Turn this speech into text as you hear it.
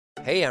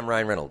Hey, I'm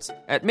Ryan Reynolds.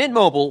 At Mint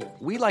Mobile,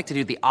 we like to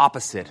do the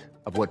opposite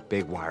of what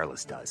Big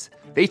Wireless does.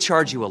 They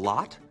charge you a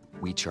lot,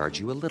 we charge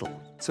you a little.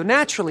 So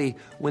naturally,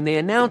 when they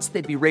announced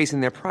they'd be raising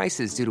their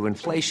prices due to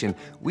inflation,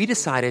 we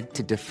decided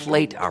to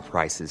deflate our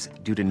prices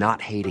due to not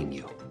hating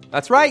you.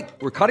 That's right.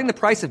 We're cutting the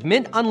price of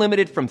Mint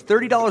Unlimited from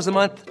 $30 a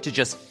month to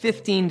just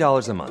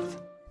 $15 a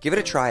month. Give it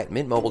a try at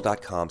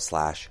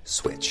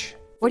mintmobile.com/switch.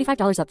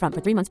 $45 up front for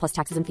 3 months plus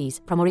taxes and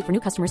fees. Promo rate for new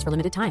customers for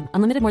limited time.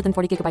 Unlimited more than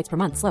 40 gigabytes per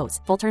month. Slows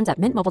full terms at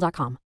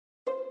mintmobile.com.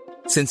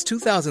 Since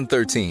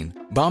 2013,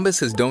 Bombas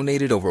has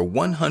donated over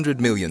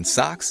 100 million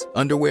socks,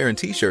 underwear, and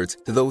T-shirts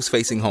to those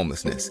facing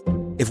homelessness.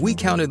 If we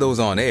counted those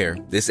on air,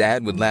 this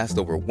ad would last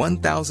over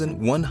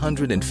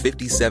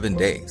 1,157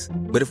 days.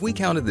 But if we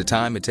counted the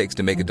time it takes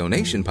to make a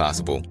donation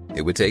possible,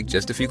 it would take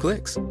just a few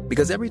clicks.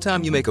 Because every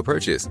time you make a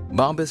purchase,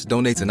 Bombas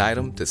donates an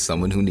item to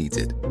someone who needs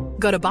it.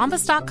 Go to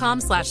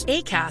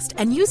bombas.com/ACAST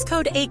and use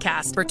code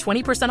ACAST for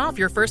 20% off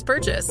your first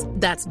purchase.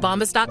 That's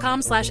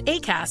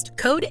bombas.com/ACAST,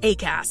 code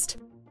ACAST.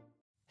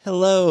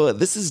 Hello,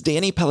 this is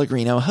Danny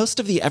Pellegrino, host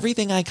of the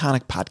Everything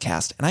Iconic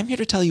podcast, and I'm here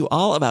to tell you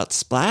all about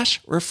Splash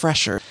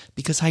Refresher,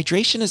 because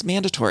hydration is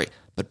mandatory,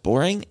 but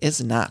boring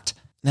is not.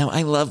 Now,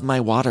 I love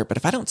my water, but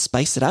if I don't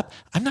spice it up,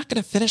 I'm not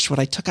going to finish what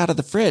I took out of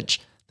the fridge.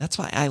 That's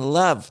why I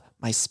love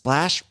my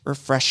Splash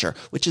Refresher,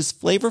 which is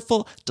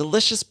flavorful,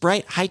 delicious,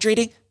 bright,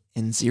 hydrating,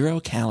 and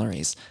 0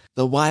 calories.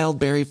 The wild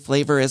berry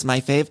flavor is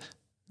my fave.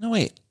 No,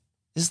 wait,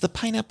 is the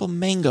pineapple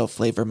mango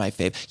flavor my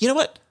fave? You know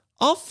what?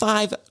 All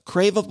 5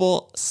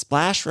 craveable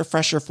Splash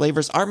Refresher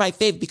flavors are my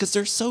fave because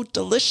they're so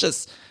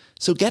delicious.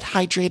 So get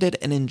hydrated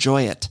and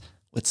enjoy it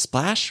with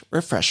Splash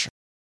Refresher.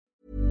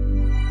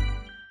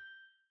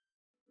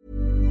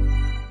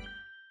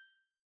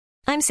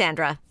 I'm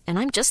Sandra, and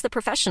I'm just the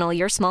professional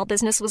your small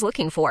business was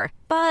looking for.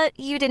 But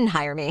you didn't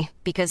hire me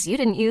because you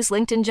didn't use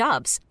LinkedIn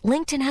Jobs.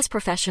 LinkedIn has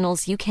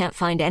professionals you can't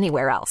find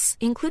anywhere else,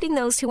 including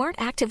those who aren't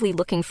actively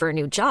looking for a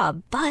new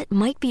job, but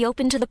might be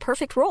open to the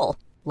perfect role,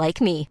 like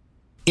me.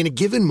 In a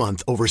given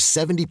month, over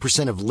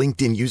 70% of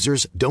LinkedIn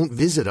users don't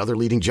visit other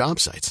leading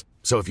job sites.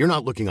 So if you're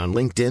not looking on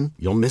LinkedIn,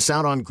 you'll miss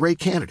out on great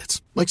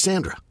candidates like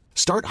Sandra.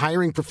 Start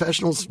hiring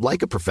professionals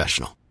like a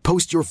professional.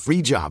 Post your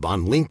free job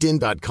on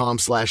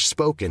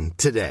linkedin.com/spoken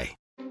today.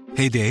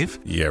 Hey, Dave.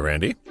 Yeah,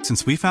 Randy.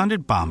 Since we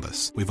founded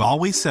Bombas, we've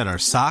always said our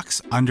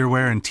socks,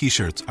 underwear, and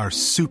T-shirts are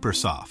super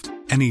soft.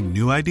 Any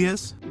new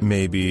ideas?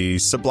 Maybe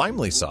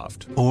sublimely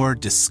soft. Or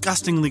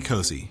disgustingly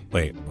cozy.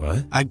 Wait,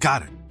 what? I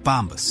got it.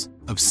 Bombas.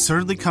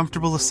 Absurdly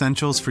comfortable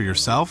essentials for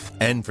yourself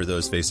and for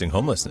those facing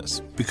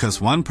homelessness.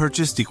 Because one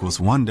purchased equals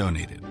one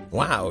donated.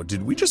 Wow,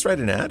 did we just write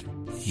an ad?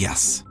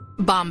 Yes.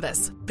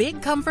 Bombas.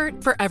 Big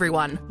comfort for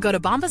everyone. Go to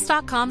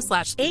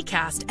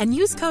bombas.com/ACAST and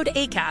use code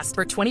ACAST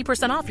for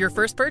 20% off your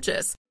first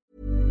purchase.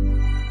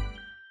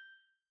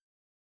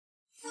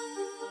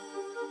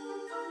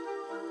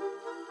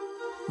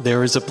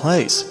 There is a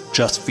place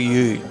just for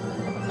you.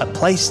 A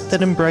place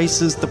that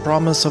embraces the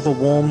promise of a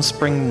warm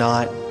spring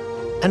night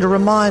and a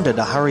reminder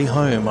to hurry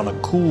home on a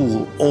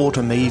cool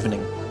autumn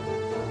evening.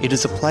 It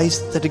is a place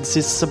that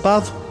exists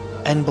above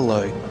and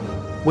below,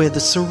 where the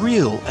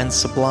surreal and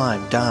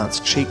sublime dance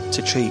cheek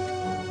to cheek.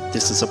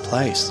 This is a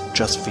place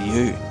just for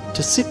you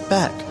to sit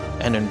back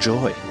and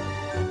enjoy.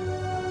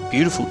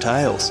 Beautiful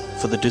tales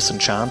for the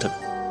disenchanted.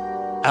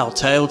 Our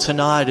tale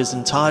tonight is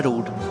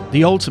entitled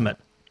The Ultimate,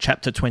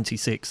 Chapter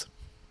 26.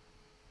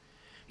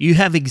 You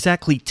have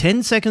exactly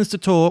 10 seconds to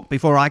talk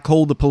before I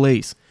call the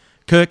police.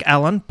 Kirk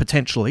Allen,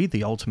 potentially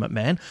the ultimate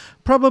man,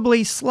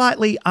 probably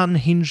slightly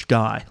unhinged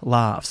guy,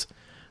 laughs.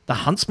 The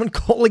huntsman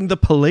calling the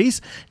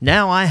police?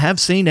 Now I have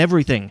seen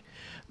everything.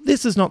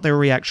 This is not the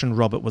reaction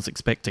Robert was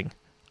expecting.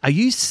 Are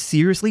you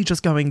seriously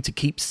just going to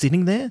keep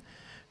sitting there?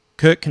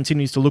 Kirk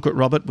continues to look at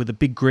Robert with a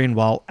big grin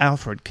while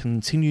Alfred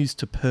continues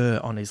to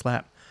purr on his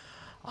lap.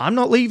 I'm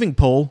not leaving,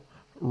 Paul.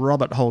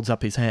 Robert holds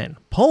up his hand.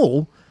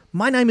 Paul?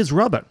 My name is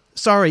Robert.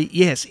 Sorry,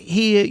 yes,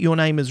 here your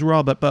name is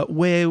Robert, but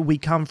where we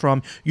come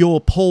from, you're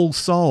Paul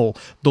Soul,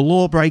 the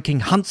law-breaking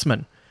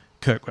huntsman.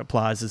 Kirk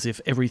replies as if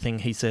everything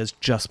he says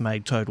just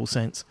made total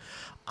sense.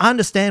 I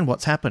understand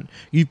what's happened.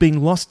 You've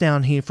been lost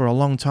down here for a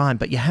long time,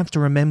 but you have to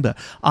remember,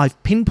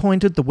 I've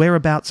pinpointed the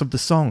whereabouts of the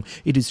song.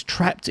 It is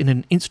trapped in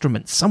an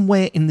instrument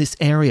somewhere in this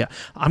area.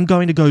 I'm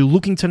going to go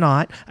looking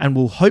tonight and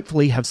will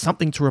hopefully have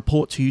something to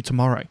report to you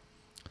tomorrow.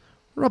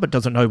 Robert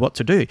doesn't know what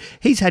to do.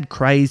 He's had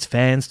crazed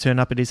fans turn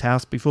up at his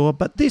house before,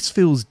 but this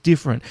feels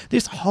different.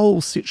 This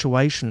whole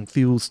situation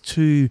feels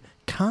too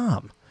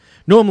calm.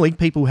 Normally,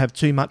 people have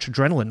too much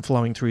adrenaline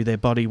flowing through their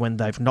body when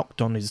they've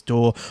knocked on his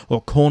door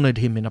or cornered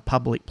him in a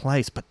public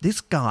place, but this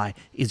guy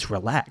is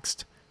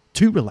relaxed.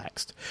 Too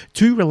relaxed.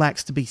 Too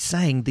relaxed to be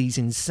saying these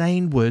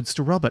insane words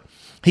to Robert.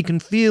 He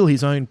can feel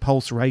his own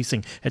pulse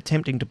racing,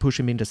 attempting to push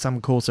him into some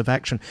course of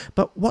action,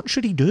 but what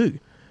should he do?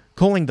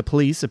 Calling the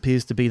police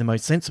appears to be the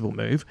most sensible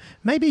move.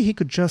 Maybe he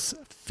could just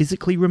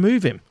physically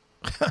remove him.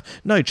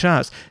 No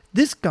chance.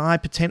 This guy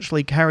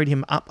potentially carried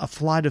him up a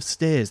flight of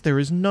stairs. There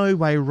is no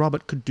way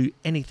Robert could do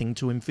anything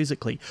to him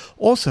physically.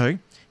 Also,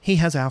 he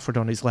has Alfred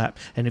on his lap,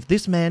 and if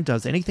this man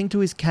does anything to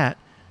his cat,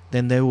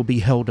 then there will be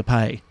hell to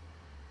pay.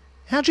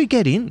 "How'd you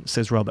get in?"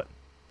 says Robert.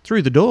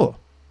 "Through the door."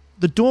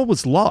 "The door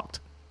was locked."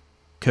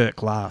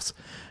 Kirk laughs.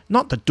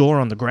 "Not the door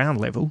on the ground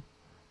level."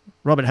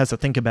 Robert has to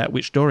think about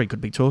which door he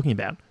could be talking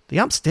about. "The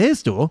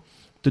upstairs door?"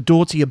 "The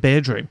door to your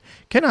bedroom.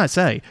 Can I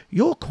say,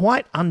 you're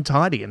quite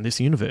untidy in this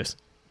universe."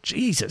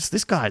 Jesus,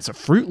 this guy is a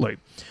Fruit Loop.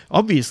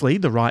 Obviously,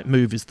 the right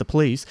move is the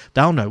police.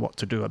 They'll know what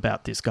to do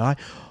about this guy.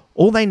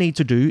 All they need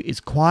to do is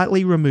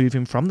quietly remove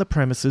him from the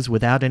premises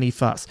without any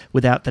fuss,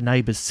 without the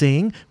neighbours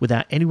seeing,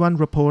 without anyone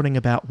reporting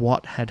about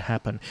what had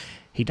happened.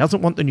 He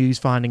doesn't want the news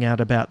finding out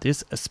about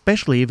this,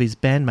 especially if his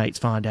bandmates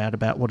find out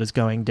about what is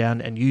going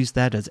down and use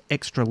that as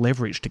extra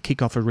leverage to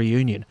kick off a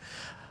reunion.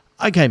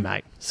 "Okay,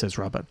 mate," says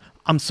Robert.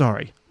 "I'm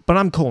sorry, but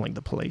I'm calling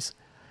the police.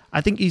 I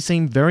think you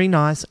seem very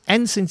nice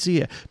and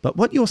sincere, but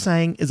what you're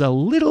saying is a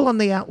little on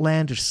the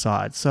outlandish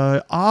side,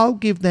 so I'll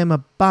give them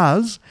a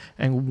buzz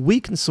and we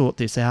can sort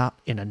this out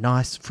in a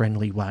nice,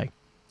 friendly way."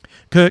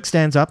 Kirk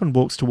stands up and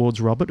walks towards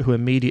Robert, who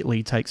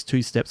immediately takes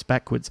 2 steps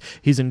backwards.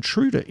 His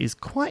intruder is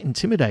quite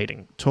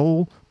intimidating.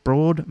 Tall,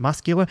 broad,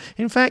 muscular.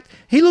 In fact,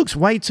 he looks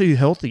way too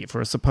healthy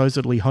for a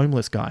supposedly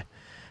homeless guy.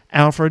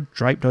 Alfred,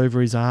 draped over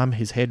his arm,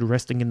 his head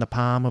resting in the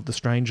palm of the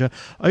stranger,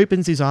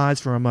 opens his eyes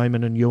for a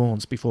moment and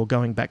yawns before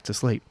going back to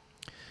sleep.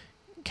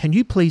 "Can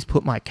you please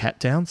put my cat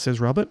down?" says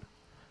Robert.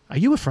 "Are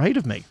you afraid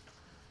of me?"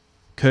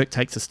 Kirk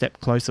takes a step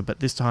closer, but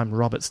this time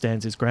Robert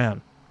stands his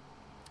ground.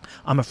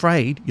 "I'm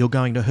afraid you're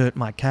going to hurt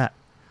my cat."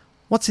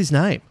 "What's his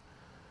name?"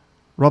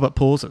 Robert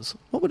pauses.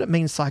 What would it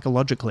mean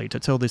psychologically to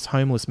tell this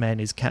homeless man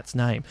his cat's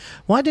name?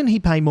 Why didn't he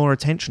pay more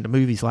attention to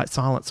movies like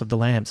Silence of the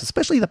Lambs,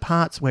 especially the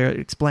parts where it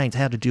explains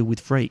how to deal with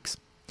freaks?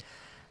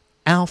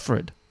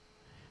 "Alfred."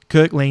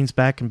 Kirk leans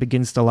back and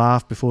begins to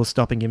laugh before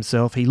stopping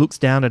himself. He looks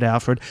down at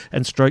Alfred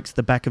and strokes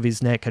the back of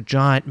his neck, a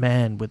giant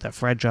man with a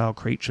fragile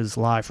creature's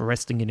life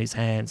resting in his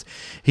hands.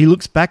 He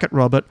looks back at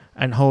Robert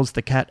and holds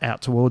the cat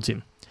out towards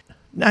him.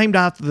 "Named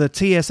after the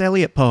T.S.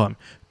 Eliot poem.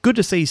 Good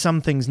to see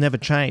some things never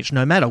change,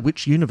 no matter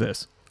which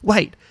universe."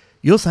 "Wait,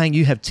 you're saying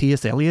you have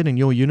T.S. Eliot in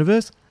your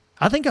universe?"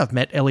 "I think I've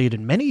met Eliot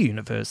in many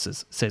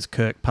universes," says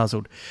Kirk,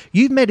 puzzled.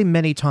 "You've met him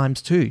many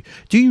times too.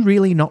 Do you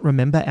really not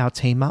remember our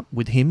team-up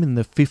with him in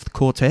the Fifth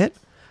Quartet?"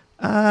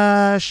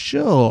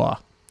 Sure."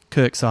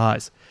 Kirk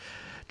sighs.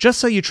 "Just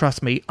so you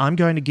trust me, I'm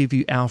going to give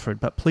you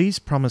Alfred, but please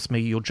promise me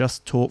you'll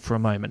just talk for a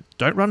moment.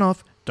 Don't run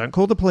off. Don't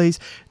call the police.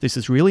 This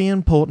is really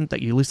important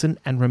that you listen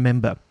and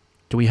remember.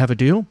 Do we have a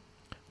deal?"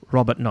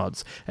 Robert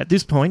nods. At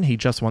this point, he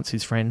just wants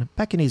his friend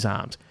back in his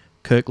arms.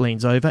 Kirk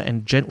leans over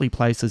and gently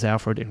places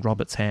Alfred in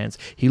Robert's hands.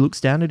 He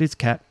looks down at his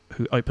cat,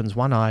 who opens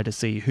one eye to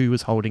see who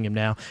is holding him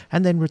now,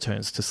 and then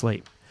returns to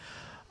sleep.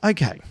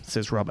 "Okay,"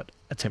 says Robert,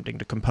 attempting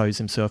to compose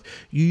himself.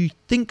 "You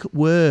think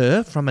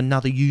we're from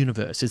another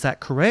universe, is that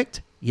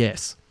correct?"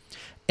 "Yes."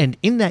 "And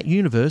in that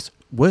universe,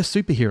 we're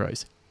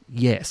superheroes?"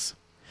 "Yes."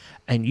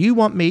 "And you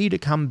want me to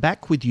come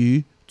back with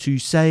you to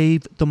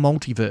save the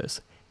multiverse?"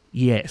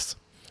 "Yes."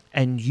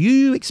 "And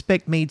you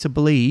expect me to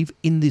believe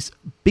in this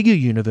bigger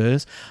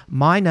universe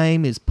my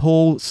name is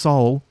Paul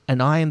Soul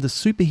and I am the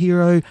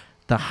superhero,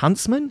 the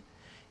Huntsman?"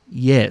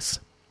 "Yes."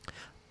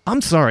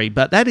 "I'm sorry,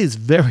 but that is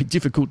very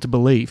difficult to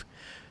believe."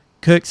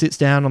 Kirk sits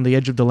down on the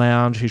edge of the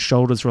lounge, his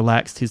shoulders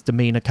relaxed, his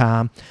demeanour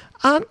calm.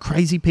 Aren't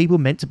crazy people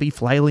meant to be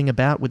flailing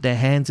about with their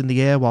hands in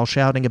the air while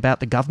shouting about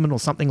the government or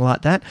something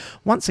like that?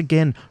 Once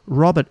again,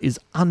 Robert is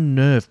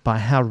unnerved by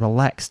how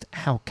relaxed,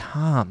 how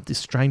calm this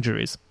stranger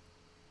is.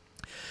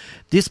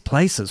 "This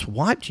place has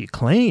wiped you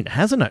clean,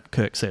 hasn't it?"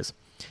 Kirk says.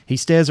 He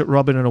stares at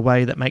Robert in a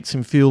way that makes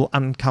him feel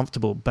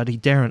uncomfortable, but he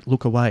daren't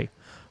look away.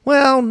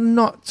 "Well,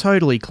 not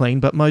totally clean,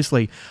 but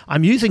mostly.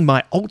 I'm using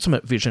my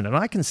ultimate vision and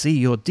I can see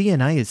your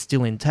DNA is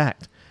still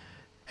intact.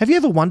 Have you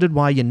ever wondered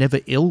why you're never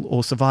ill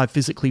or survive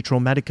physically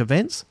traumatic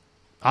events?"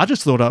 "I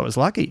just thought I was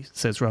lucky,"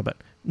 says Robert.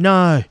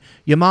 "No,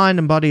 your mind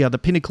and body are the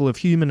pinnacle of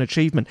human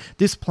achievement.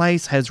 This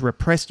place has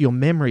repressed your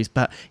memories,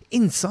 but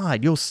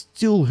inside you're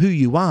still who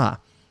you are.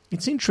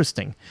 It's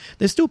interesting.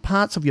 There's still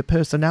parts of your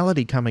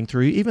personality coming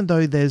through, even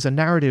though there's a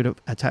narrative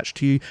attached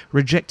to you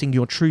rejecting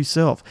your true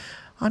self.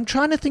 I'm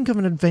trying to think of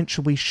an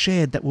adventure we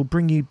shared that will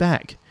bring you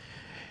back.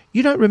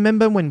 You don't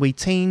remember when we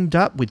teamed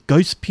up with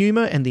Ghost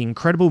Puma and the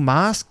Incredible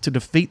Mask to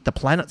defeat the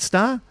Planet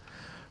Star?"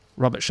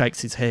 Robert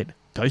shakes his head.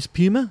 "Ghost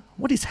Puma?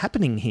 What is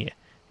happening here?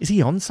 Is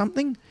he on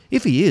something?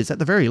 If he is, at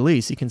the very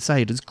least, he can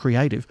say it is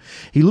creative."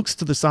 He looks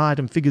to the side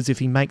and figures if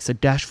he makes a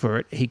dash for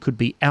it, he could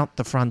be out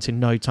the front in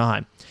no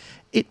time.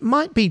 It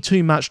might be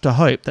too much to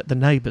hope that the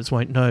neighbours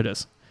won't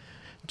notice.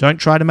 "Don't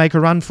try to make a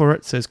run for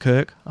it," says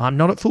Kirk. "I'm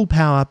not at full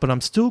power, but I'm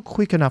still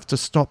quick enough to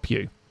stop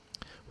you."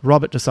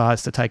 Robert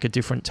decides to take a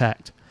different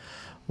tact.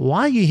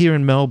 "Why are you here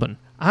in Melbourne?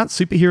 Aren't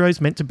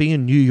superheroes meant to be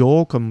in New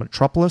York or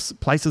Metropolis,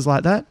 places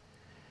like that?"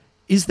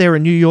 "Is there a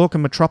New York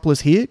and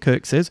Metropolis here?"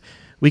 Kirk says.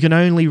 "We can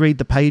only read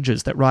the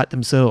pages that write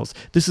themselves.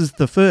 This is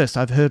the first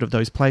I've heard of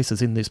those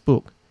places in this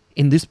book."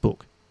 "In this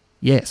book?"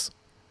 "Yes."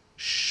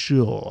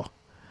 "Sure.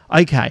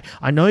 Okay,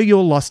 I know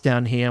you're lost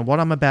down here, and what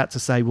I'm about to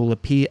say will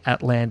appear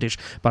outlandish,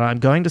 but I'm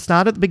going to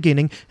start at the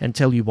beginning and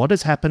tell you what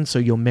has happened so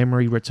your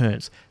memory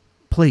returns.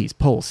 Please,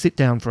 Paul, sit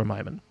down for a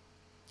moment."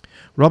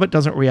 Robert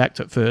doesn't react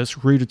at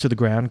first, rooted to the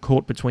ground,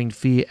 caught between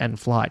fear and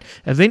flight.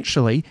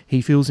 Eventually,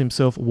 he feels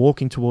himself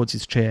walking towards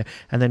his chair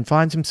and then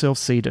finds himself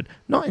seated,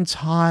 not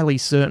entirely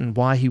certain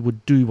why he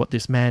would do what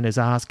this man is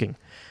asking.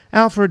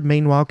 Alfred,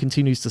 meanwhile,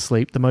 continues to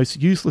sleep, the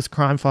most useless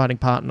crime-fighting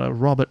partner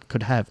Robert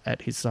could have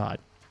at his side.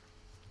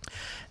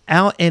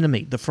 Our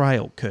enemy, the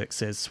Frail, Kirk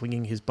says,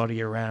 swinging his body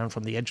around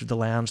from the edge of the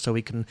lounge so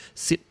he can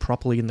sit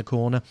properly in the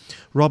corner.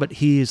 Robert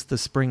hears the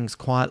springs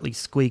quietly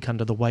squeak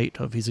under the weight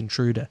of his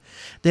intruder.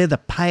 They're the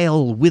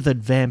pale,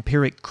 withered,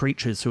 vampiric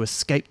creatures who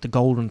escaped the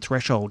golden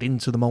threshold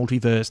into the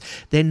multiverse.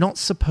 They're not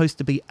supposed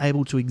to be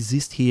able to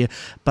exist here,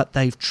 but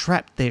they've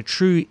trapped their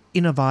true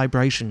inner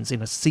vibrations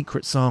in a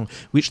secret song,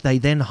 which they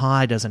then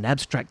hide as an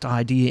abstract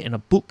idea in a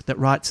book that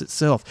writes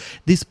itself.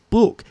 This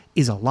book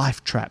is a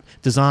life trap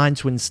designed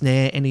to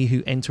ensnare any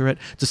who enter it,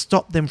 to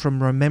stop them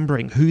from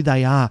remembering who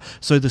they are,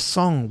 so the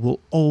song will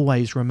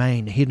always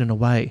remain hidden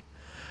away.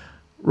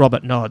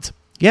 Robert nods.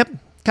 Yep,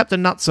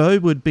 Captain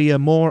Nutso would be a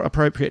more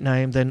appropriate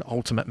name than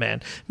Ultimate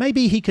Man.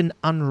 Maybe he can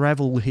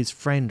unravel his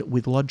friend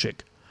with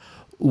logic.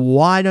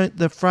 Why don't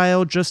the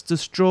Frail just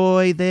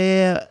destroy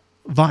their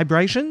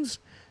vibrations?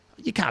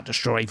 You can't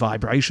destroy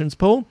vibrations,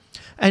 Paul.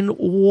 And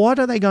what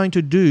are they going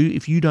to do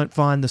if you don't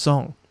find the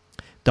song?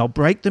 They'll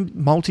break the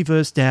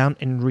multiverse down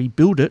and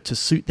rebuild it to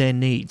suit their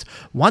needs.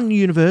 One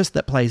universe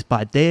that plays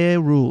by their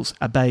rules,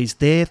 obeys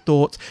their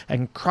thoughts,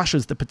 and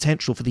crushes the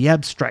potential for the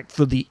abstract,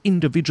 for the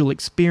individual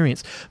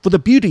experience, for the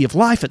beauty of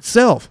life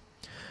itself.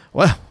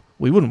 Well,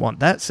 we wouldn't want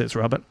that, says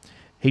Robert.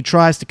 He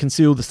tries to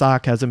conceal the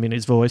sarcasm in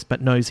his voice,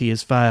 but knows he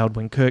has failed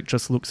when Kirk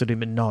just looks at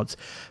him and nods.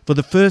 For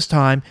the first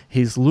time,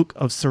 his look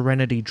of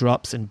serenity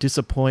drops and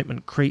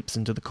disappointment creeps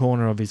into the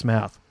corner of his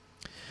mouth.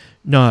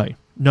 No,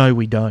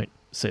 we don't,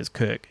 says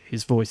Kirk,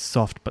 his voice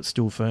soft but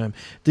still firm.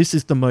 This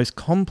is the most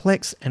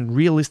complex and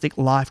realistic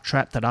life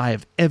trap that I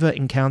have ever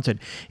encountered.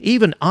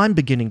 Even I'm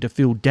beginning to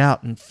feel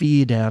doubt and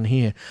fear down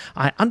here.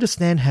 I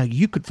understand how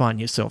you could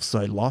find yourself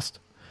so lost.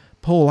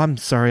 Paul, I'm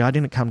sorry I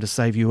didn't come to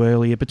save you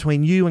earlier.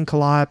 Between you and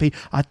Calliope,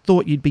 I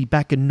thought you'd be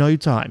back in no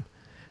time.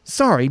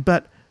 Sorry,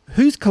 but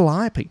who's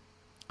Calliope?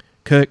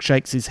 Kirk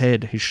shakes his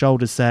head. His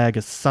shoulders sag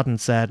as sudden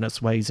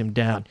sadness weighs him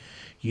down.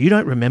 You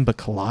don't remember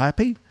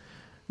Calliope?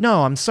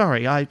 No, I'm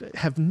sorry. I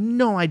have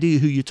no idea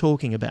who you're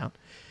talking about.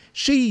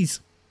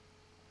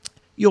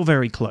 You're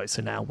very close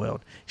in our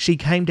world. She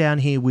came down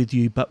here with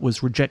you but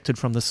was rejected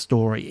from the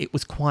story. It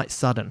was quite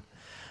sudden.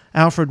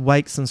 Alfred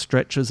wakes and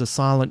stretches, a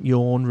silent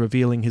yawn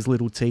revealing his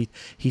little teeth.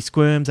 He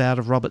squirms out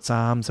of Robert's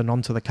arms and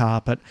onto the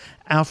carpet.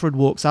 Alfred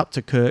walks up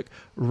to Kirk,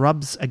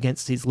 rubs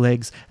against his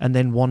legs, and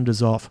then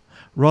wanders off.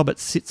 Robert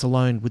sits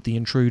alone with the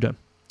intruder.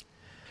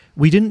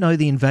 We didn't know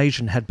the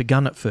invasion had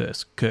begun at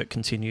first, Kirk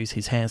continues,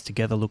 his hands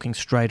together looking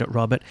straight at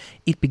Robert.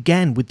 It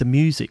began with the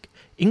music.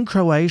 In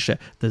Croatia,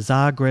 the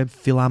Zagreb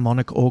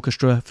Philharmonic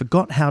Orchestra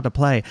forgot how to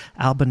play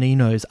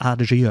Albinino's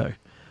Adagio.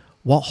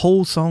 What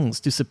whole songs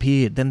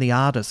disappeared, then the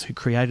artists who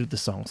created the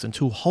songs,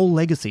 until whole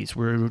legacies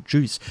were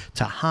reduced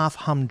to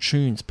half-hummed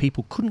tunes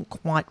people couldn't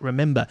quite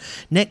remember.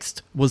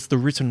 Next was the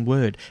written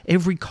word.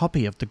 Every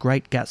copy of The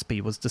Great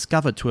Gatsby was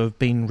discovered to have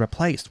been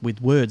replaced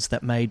with words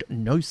that made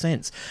no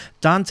sense.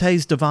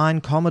 Dante's Divine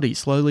Comedy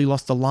slowly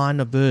lost a line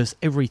of verse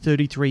every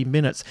 33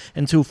 minutes,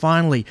 until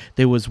finally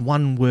there was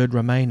one word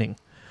remaining.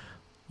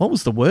 What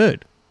was the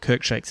word?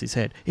 Kirk shakes his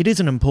head. It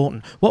isn't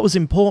important. What was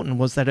important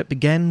was that it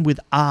began with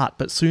art,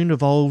 but soon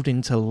evolved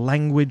into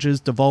languages,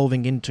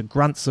 devolving into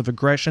grunts of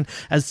aggression.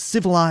 As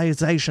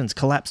civilizations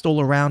collapsed all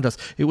around us,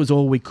 it was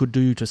all we could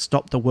do to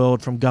stop the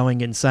world from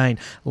going insane.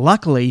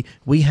 Luckily,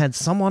 we had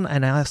someone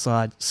on our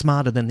side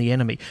smarter than the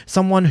enemy,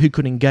 someone who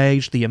could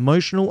engage the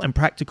emotional and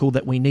practical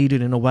that we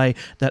needed in a way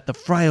that the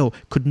Frail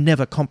could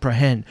never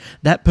comprehend.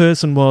 That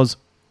person was...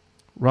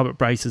 Robert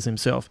braces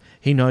himself.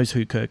 He knows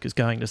who Kirk is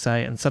going to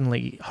say, and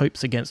suddenly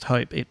hopes against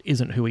hope it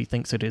isn't who he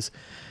thinks it is.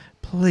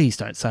 Please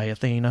don't say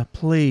Athena.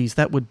 Please,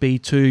 that would be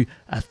too...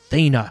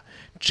 Athena.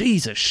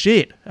 Jesus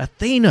shit.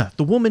 Athena,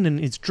 the woman in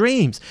his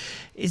dreams.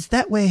 Is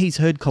that where he's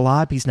heard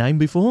Calliope's name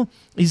before?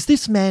 Is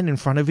this man in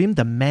front of him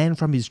the man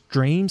from his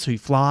dreams who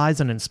flies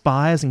and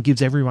inspires and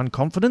gives everyone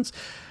confidence?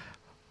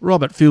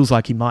 Robert feels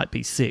like he might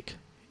be sick.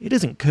 It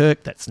isn't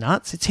Kirk that's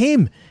nuts. It's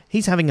him.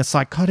 He's having a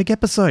psychotic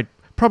episode.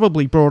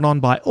 Probably brought on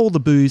by all the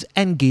booze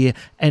and gear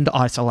and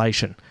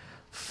isolation.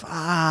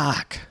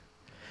 Fuck.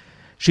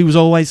 She was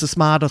always the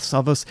smartest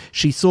of us.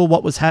 She saw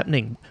what was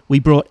happening. We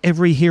brought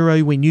every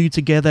hero we knew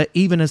together,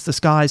 even as the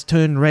skies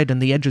turned red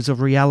and the edges of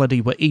reality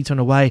were eaten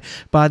away.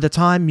 By the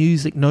time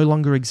music no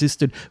longer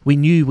existed, we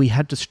knew we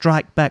had to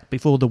strike back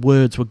before the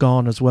words were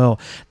gone as well.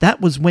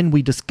 That was when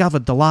we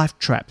discovered the life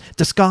trap,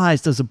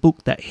 disguised as a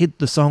book that hid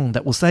the song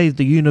that will save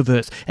the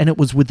universe, and it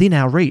was within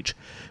our reach.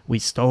 We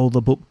stole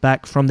the book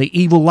back from the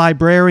evil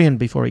librarian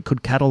before he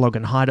could catalogue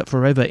and hide it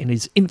forever in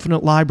his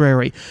infinite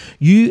library.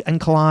 You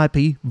and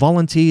Calliope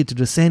volunteered to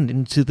descend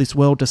into this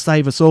world to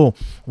save us all.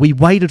 We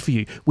waited for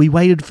you. We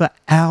waited for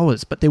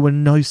hours, but there were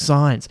no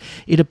signs.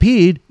 It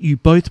appeared you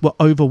both were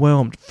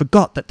overwhelmed,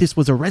 forgot that this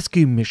was a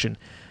rescue mission.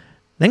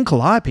 Then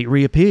Calliope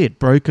reappeared,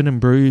 broken and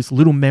bruised,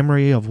 little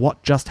memory of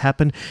what just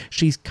happened.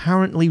 She's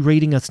currently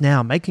reading us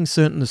now, making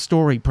certain the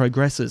story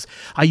progresses.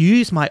 I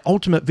used my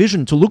ultimate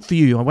vision to look for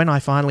you, and when I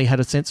finally had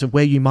a sense of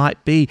where you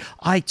might be,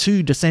 I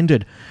too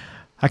descended.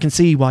 I can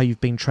see why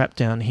you've been trapped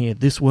down here.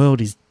 This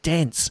world is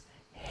dense,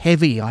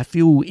 heavy. I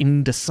feel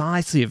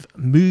indecisive,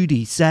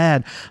 moody,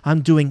 sad.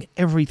 I'm doing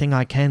everything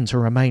I can to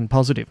remain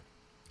positive.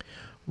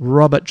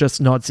 Robert just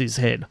nods his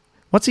head.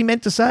 What's he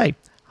meant to say?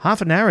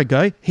 Half an hour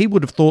ago, he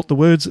would have thought the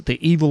words "the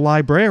evil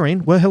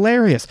librarian" were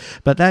hilarious,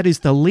 but that is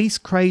the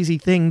least crazy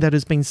thing that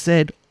has been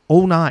said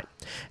all night.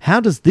 How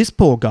does this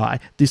poor guy,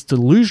 this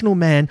delusional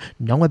man,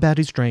 know about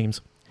his dreams?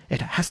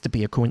 It has to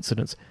be a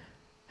coincidence.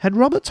 Had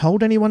Robert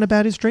told anyone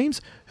about his dreams?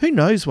 Who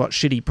knows what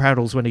shit he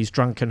prattles when he's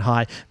drunk and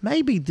high?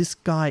 Maybe this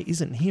guy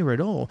isn't here at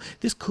all.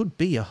 This could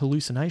be a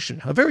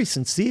hallucination, a very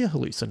sincere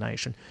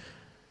hallucination.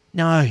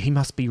 No, he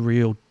must be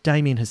real.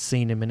 Damien has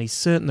seen him, and he's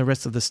certain the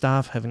rest of the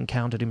staff have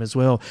encountered him as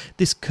well.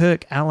 This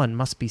Kirk Allen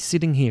must be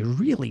sitting here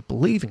really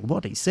believing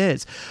what he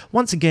says.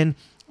 Once again,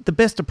 the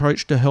best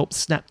approach to help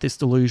snap this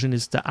delusion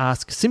is to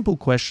ask simple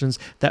questions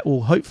that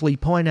will hopefully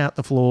point out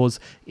the flaws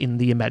in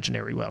the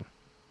imaginary world.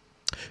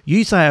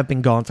 You say I've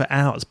been gone for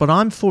hours, but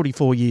I'm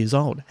 44 years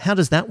old. How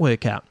does that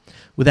work out?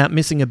 Without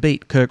missing a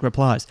beat, Kirk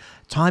replies,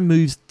 time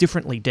moves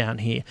differently down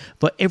here.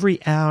 For every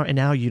hour in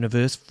our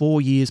universe,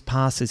 4 years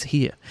passes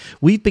here.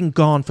 We've been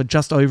gone for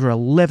just over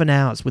 11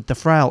 hours, with the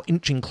frail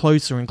inching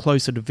closer and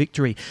closer to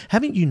victory.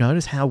 Haven't you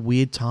noticed how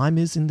weird time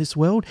is in this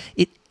world?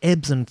 It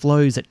ebbs and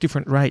flows at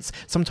different rates.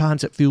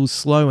 Sometimes it feels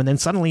slow and then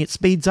suddenly it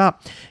speeds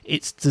up.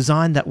 It's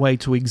designed that way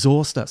to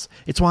exhaust us.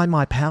 It's why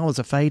my powers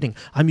are fading.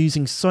 I'm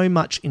using so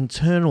much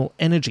internal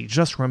energy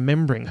just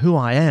remembering who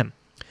I am.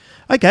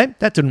 Okay,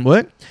 that didn't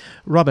work.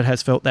 Robert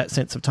has felt that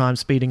sense of time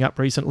speeding up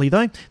recently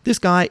though. This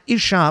guy is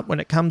sharp when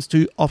it comes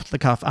to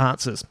off-the-cuff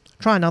answers.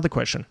 Try another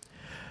question.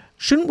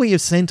 Shouldn't we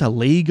have sent a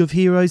league of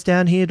heroes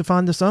down here to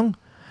find the song?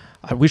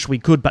 I wish we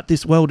could, but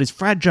this world is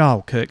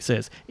fragile, Kirk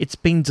says. It's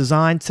been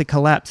designed to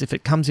collapse if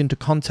it comes into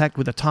contact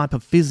with a type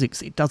of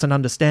physics it doesn't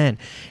understand.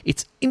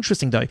 It's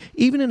interesting, though.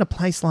 Even in a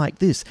place like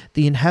this,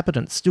 the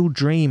inhabitants still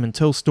dream and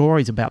tell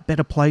stories about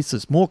better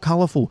places, more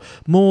colourful,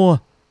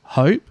 more...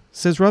 Hope,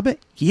 says Robert.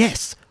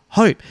 Yes,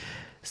 hope.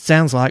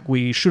 Sounds like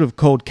we should have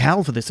called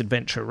Cal for this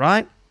adventure,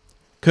 right?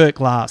 Kirk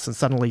laughs and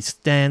suddenly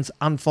stands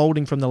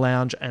unfolding from the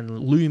lounge and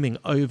looming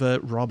over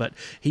Robert.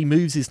 He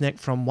moves his neck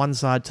from one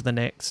side to the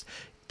next.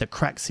 The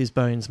cracks his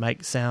bones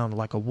make sound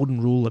like a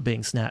wooden ruler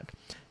being snapped.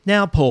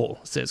 Now, Paul,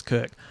 says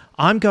Kirk,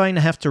 I'm going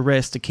to have to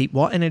rest to keep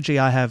what energy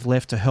I have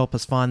left to help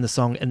us find the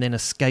song and then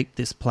escape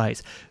this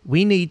place.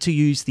 We need to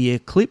use the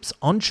eclipse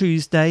on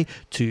Tuesday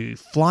to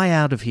fly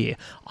out of here.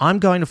 I'm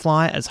going to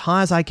fly as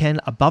high as I can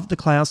above the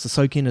clouds to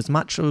soak in as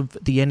much of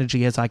the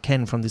energy as I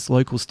can from this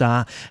local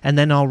star, and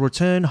then I'll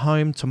return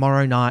home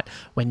tomorrow night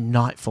when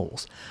night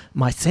falls.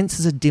 My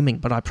senses are dimming,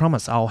 but I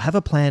promise I'll have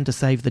a plan to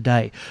save the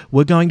day.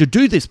 We're going to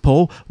do this,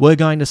 Paul. We're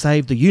going to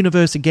save the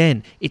universe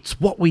again. It's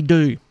what we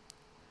do.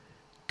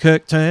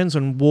 Kirk turns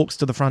and walks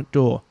to the front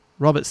door.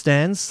 Robert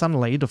stands,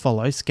 suddenly to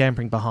follow,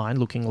 scampering behind,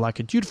 looking like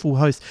a dutiful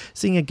host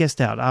seeing a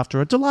guest out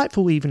after a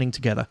delightful evening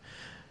together.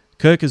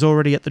 Kirk is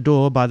already at the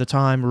door by the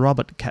time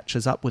Robert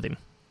catches up with him.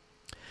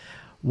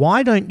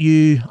 Why don't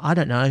you,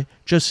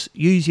 just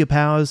use your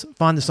powers,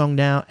 find the song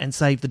now, and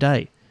save the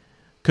day?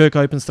 Kirk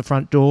opens the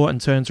front door and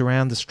turns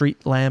around, the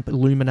street lamp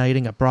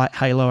illuminating a bright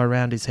halo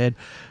around his head.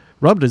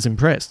 Robert is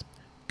impressed.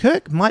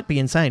 Kirk might be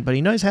insane, but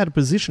he knows how to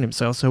position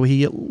himself so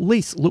he at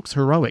least looks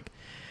heroic.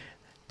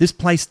 This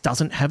place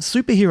doesn't have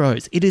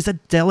superheroes. It is a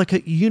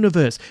delicate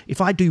universe. If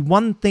I do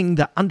one thing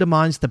that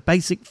undermines the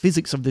basic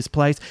physics of this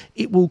place,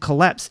 it will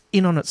collapse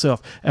in on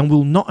itself and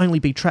will not only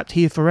be trapped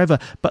here forever,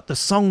 but the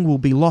song will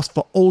be lost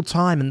for all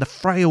time and the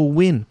Fray will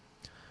win.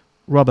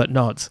 Robert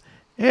nods.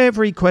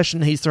 Every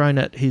question he's thrown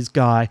at his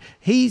guy,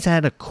 he's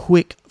had a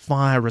quick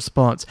fire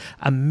response,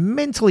 a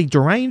mentally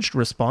deranged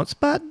response,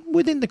 but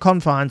within the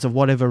confines of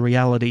whatever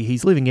reality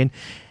he's living in,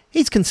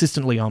 he's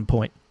consistently on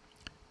point.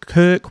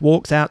 Kirk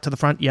walks out to the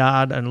front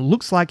yard and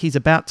looks like he's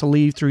about to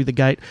leave through the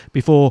gate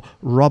before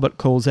Robert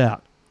calls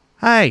out.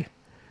 Hey,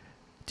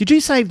 did you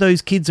save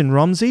those kids in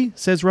Romsey?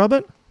 Says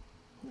Robert.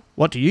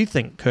 What do you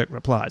think? Kirk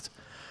replies.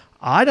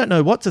 I don't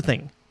know what to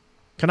think.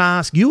 Can I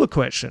ask you a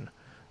question?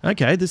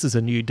 Okay, this is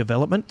a new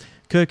development.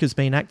 Kirk has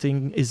been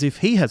acting as if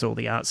he has all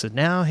the answers.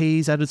 Now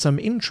he's added some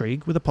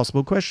intrigue with a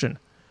possible question.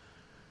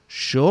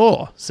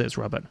 Sure, says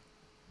Robert.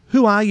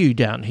 Who are you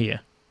down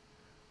here?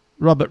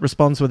 Robert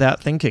responds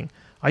without thinking.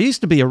 I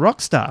used to be a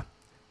rock star.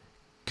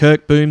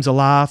 Kirk booms a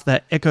laugh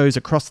that echoes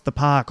across the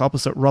park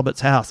opposite Robert's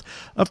house.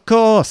 Of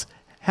course!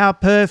 How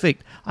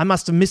perfect! I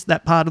must have missed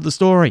that part of the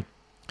story.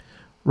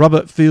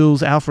 Robert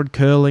feels Alfred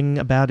curling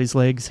about his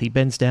legs. He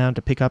bends down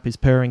to pick up his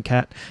purring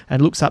cat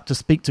and looks up to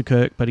speak to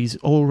Kirk, but he's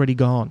already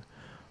gone.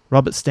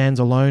 Robert stands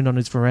alone on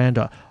his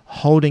veranda,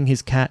 holding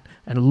his cat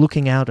and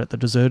looking out at the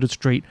deserted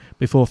street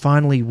before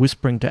finally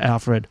whispering to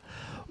Alfred,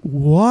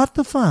 What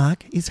the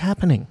fuck is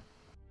happening?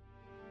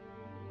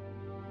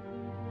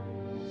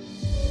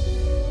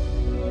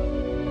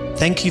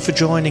 Thank you for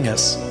joining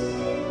us.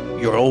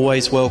 you're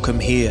always welcome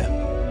here.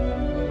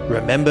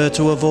 Remember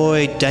to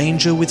avoid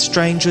danger with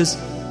strangers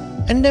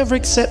and never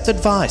accept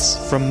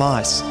advice from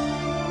mice.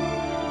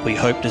 We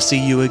hope to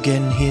see you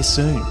again here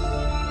soon.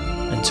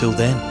 Until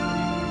then.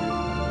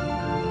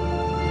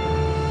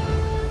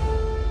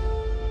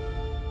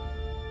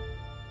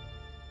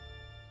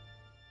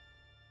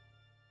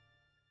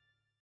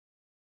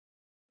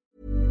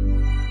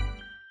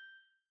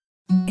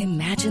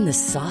 Imagine the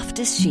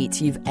softest sheets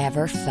you've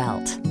ever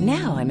felt.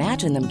 Now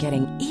imagine them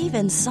getting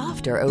even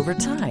softer over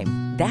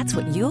time. That's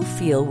what you'll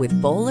feel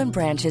with Boll &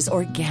 Branch's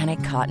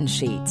organic cotton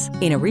sheets.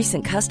 In a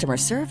recent customer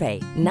survey,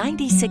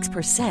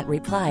 96%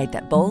 replied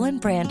that Boll &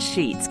 Branch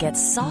sheets get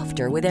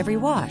softer with every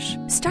wash.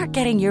 Start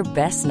getting your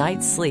best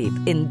night's sleep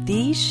in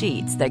these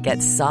sheets that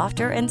get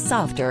softer and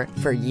softer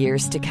for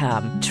years to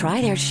come.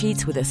 Try their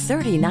sheets with a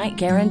 30-night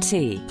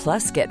guarantee.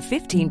 Plus, get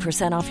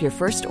 15% off your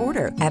first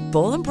order at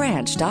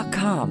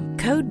bollandbranch.com.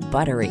 Code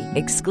BUTTERY.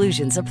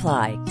 Exclusions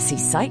apply. See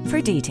site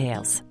for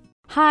details.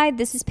 Hi,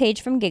 this is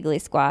Paige from Giggly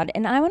Squad,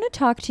 and I want to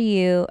talk to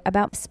you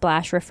about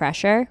Splash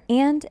Refresher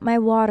and my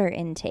water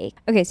intake.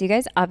 Okay, so you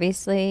guys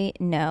obviously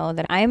know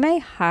that I'm a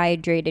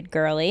hydrated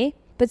girly,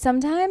 but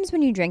sometimes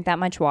when you drink that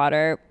much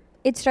water,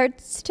 it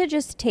starts to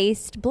just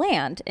taste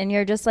bland, and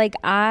you're just like,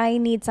 I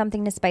need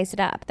something to spice it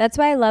up. That's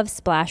why I love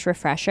Splash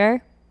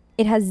Refresher.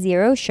 It has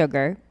 0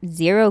 sugar,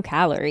 0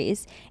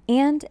 calories,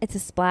 and it's a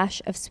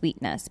splash of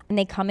sweetness. And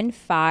they come in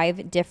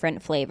 5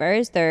 different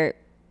flavors. They're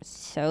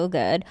so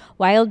good.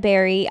 Wild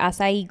berry,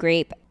 acai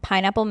grape,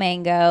 pineapple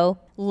mango,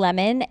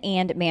 lemon,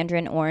 and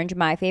mandarin orange.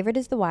 My favorite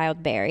is the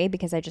wild berry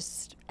because I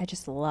just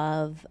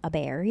love a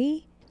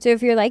berry. So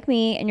if you're like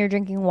me and you're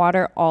drinking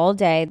water all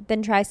day,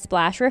 then try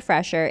Splash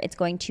Refresher. It's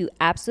going to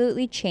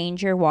absolutely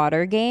change your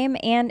water game,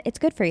 and it's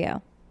good for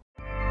you.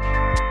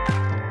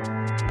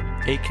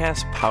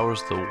 Acast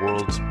powers the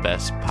world's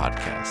best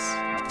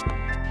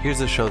podcasts.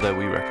 Here's a show that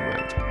we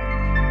recommend.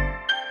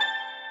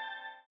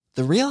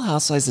 The Real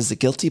Housewives is a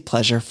guilty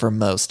pleasure for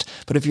most,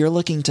 but if you're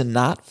looking to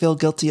not feel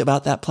guilty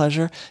about that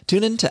pleasure,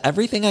 tune in to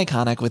Everything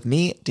Iconic with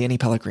me, Danny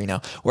Pellegrino,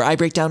 where I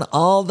break down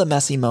all the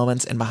messy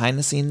moments and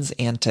behind-the-scenes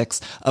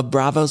antics of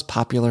Bravo's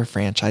popular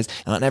franchise.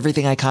 And on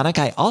Everything Iconic,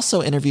 I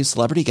also interview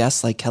celebrity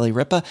guests like Kelly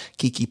Ripa,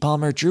 Keke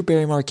Palmer, Drew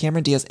Barrymore,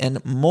 Cameron Diaz,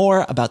 and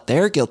more about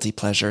their guilty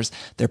pleasures,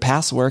 their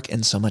past work,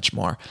 and so much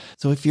more.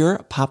 So if you're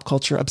pop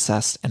culture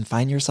obsessed and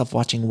find yourself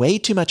watching way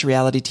too much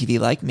reality TV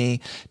like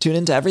me, tune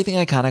in to Everything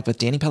Iconic with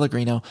Danny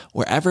Pellegrino,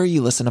 wherever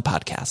you listen to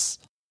podcasts.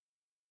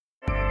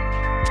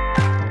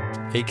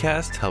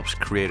 Acast helps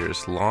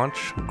creators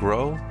launch,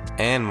 grow,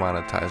 and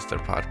monetize their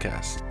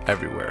podcasts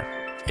everywhere.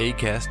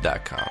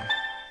 Acast.com.